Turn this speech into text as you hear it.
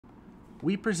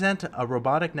We present a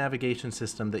robotic navigation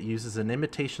system that uses an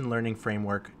imitation learning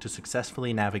framework to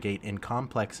successfully navigate in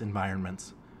complex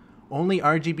environments. Only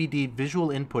RGBD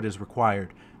visual input is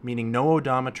required, meaning no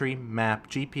odometry, map,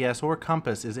 GPS, or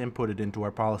compass is inputted into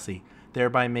our policy,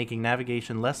 thereby making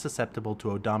navigation less susceptible to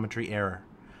odometry error.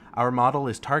 Our model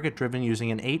is target-driven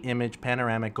using an 8-image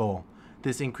panoramic goal.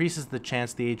 This increases the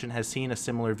chance the agent has seen a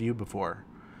similar view before.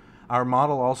 Our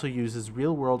model also uses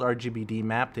real-world RGBD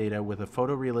map data with a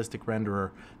photorealistic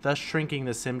renderer, thus shrinking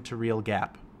the sim-to-real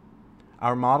gap.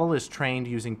 Our model is trained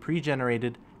using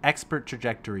pre-generated, expert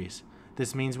trajectories.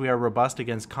 This means we are robust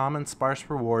against common sparse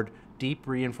reward, deep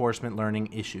reinforcement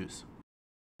learning issues.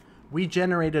 We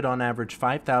generated on average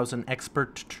 5,000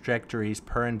 expert trajectories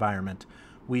per environment.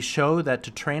 We show that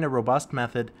to train a robust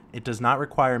method, it does not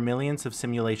require millions of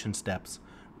simulation steps,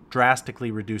 drastically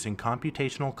reducing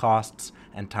computational costs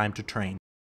and time to train.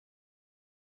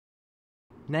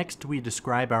 Next, we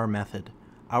describe our method.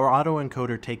 Our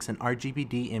autoencoder takes an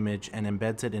RGBD image and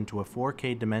embeds it into a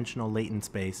 4K dimensional latent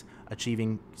space,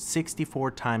 achieving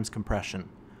 64 times compression.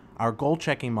 Our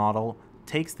goal-checking model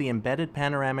takes the embedded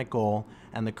panoramic goal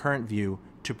and the current view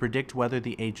to predict whether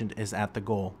the agent is at the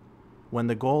goal. When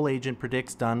the goal agent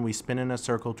predicts done, we spin in a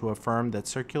circle to affirm that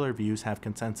circular views have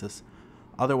consensus.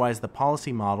 Otherwise, the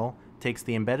policy model takes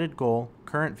the embedded goal,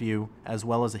 current view, as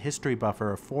well as a history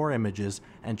buffer of 4 images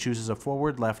and chooses a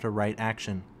forward, left, or right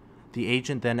action. The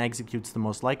agent then executes the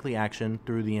most likely action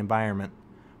through the environment.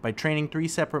 By training 3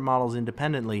 separate models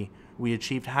independently, we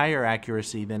achieved higher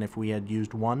accuracy than if we had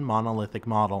used one monolithic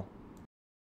model.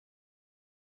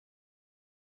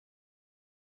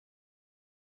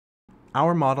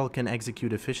 Our model can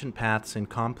execute efficient paths in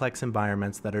complex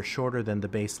environments that are shorter than the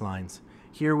baselines.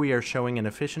 Here we are showing an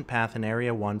efficient path in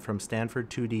Area 1 from Stanford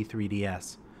 2D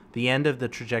 3DS. The end of the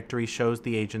trajectory shows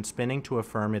the agent spinning to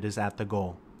affirm it is at the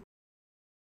goal.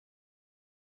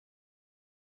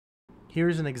 Here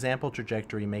is an example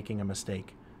trajectory making a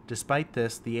mistake. Despite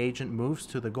this, the agent moves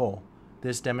to the goal.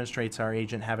 This demonstrates our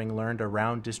agent having learned a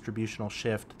round distributional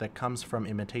shift that comes from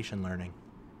imitation learning.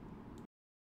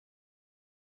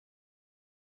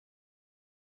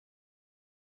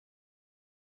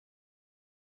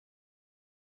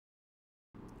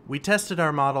 We tested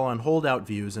our model on holdout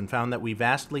views and found that we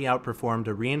vastly outperformed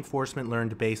a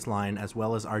reinforcement-learned baseline as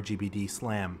well as RGBD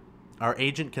SLAM. Our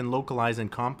agent can localize in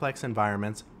complex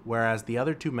environments, whereas the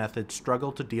other 2 methods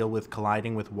struggle to deal with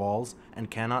colliding with walls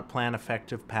and cannot plan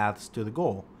effective paths to the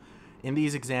goal. In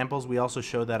these examples, we also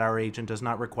show that our agent does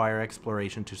not require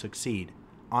exploration to succeed.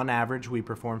 On average, we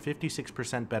perform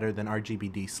 56% better than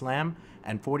RGBD SLAM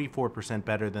and 44%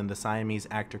 better than the Siamese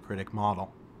actor-critic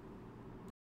model.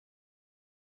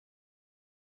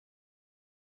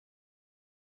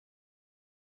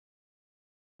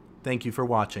 Thank you for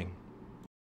watching.